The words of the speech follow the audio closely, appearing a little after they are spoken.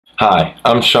Hi,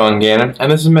 I'm Sean Gannon,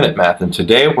 and this is Minute Math, and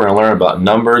today we're going to learn about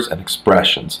numbers and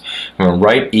expressions. I'm going to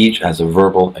write each as a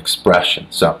verbal expression.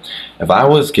 So, if I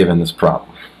was given this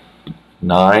problem,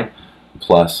 9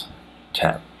 plus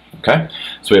 10, okay?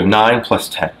 So we have 9 plus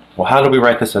 10. Well, how do we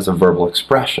write this as a verbal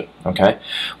expression, okay?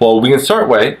 Well, we can start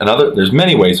with there's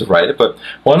many ways to write it, but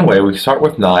one way, we start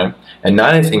with 9, and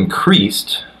 9 is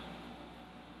increased,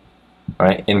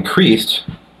 right? Increased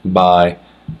by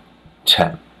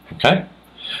 10, okay?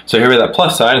 So here we have that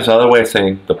plus sign. It's another way of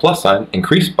saying the plus sign,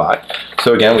 increased by.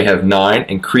 So again, we have 9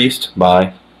 increased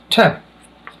by 10.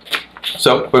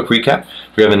 So, quick recap.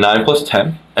 We have a 9 plus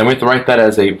 10, and we have to write that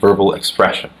as a verbal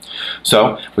expression.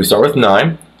 So, we start with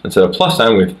 9. Instead of plus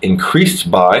sign, we have increased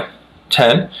by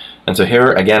 10. And so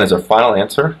here, again, is our final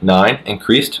answer, 9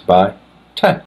 increased by 10.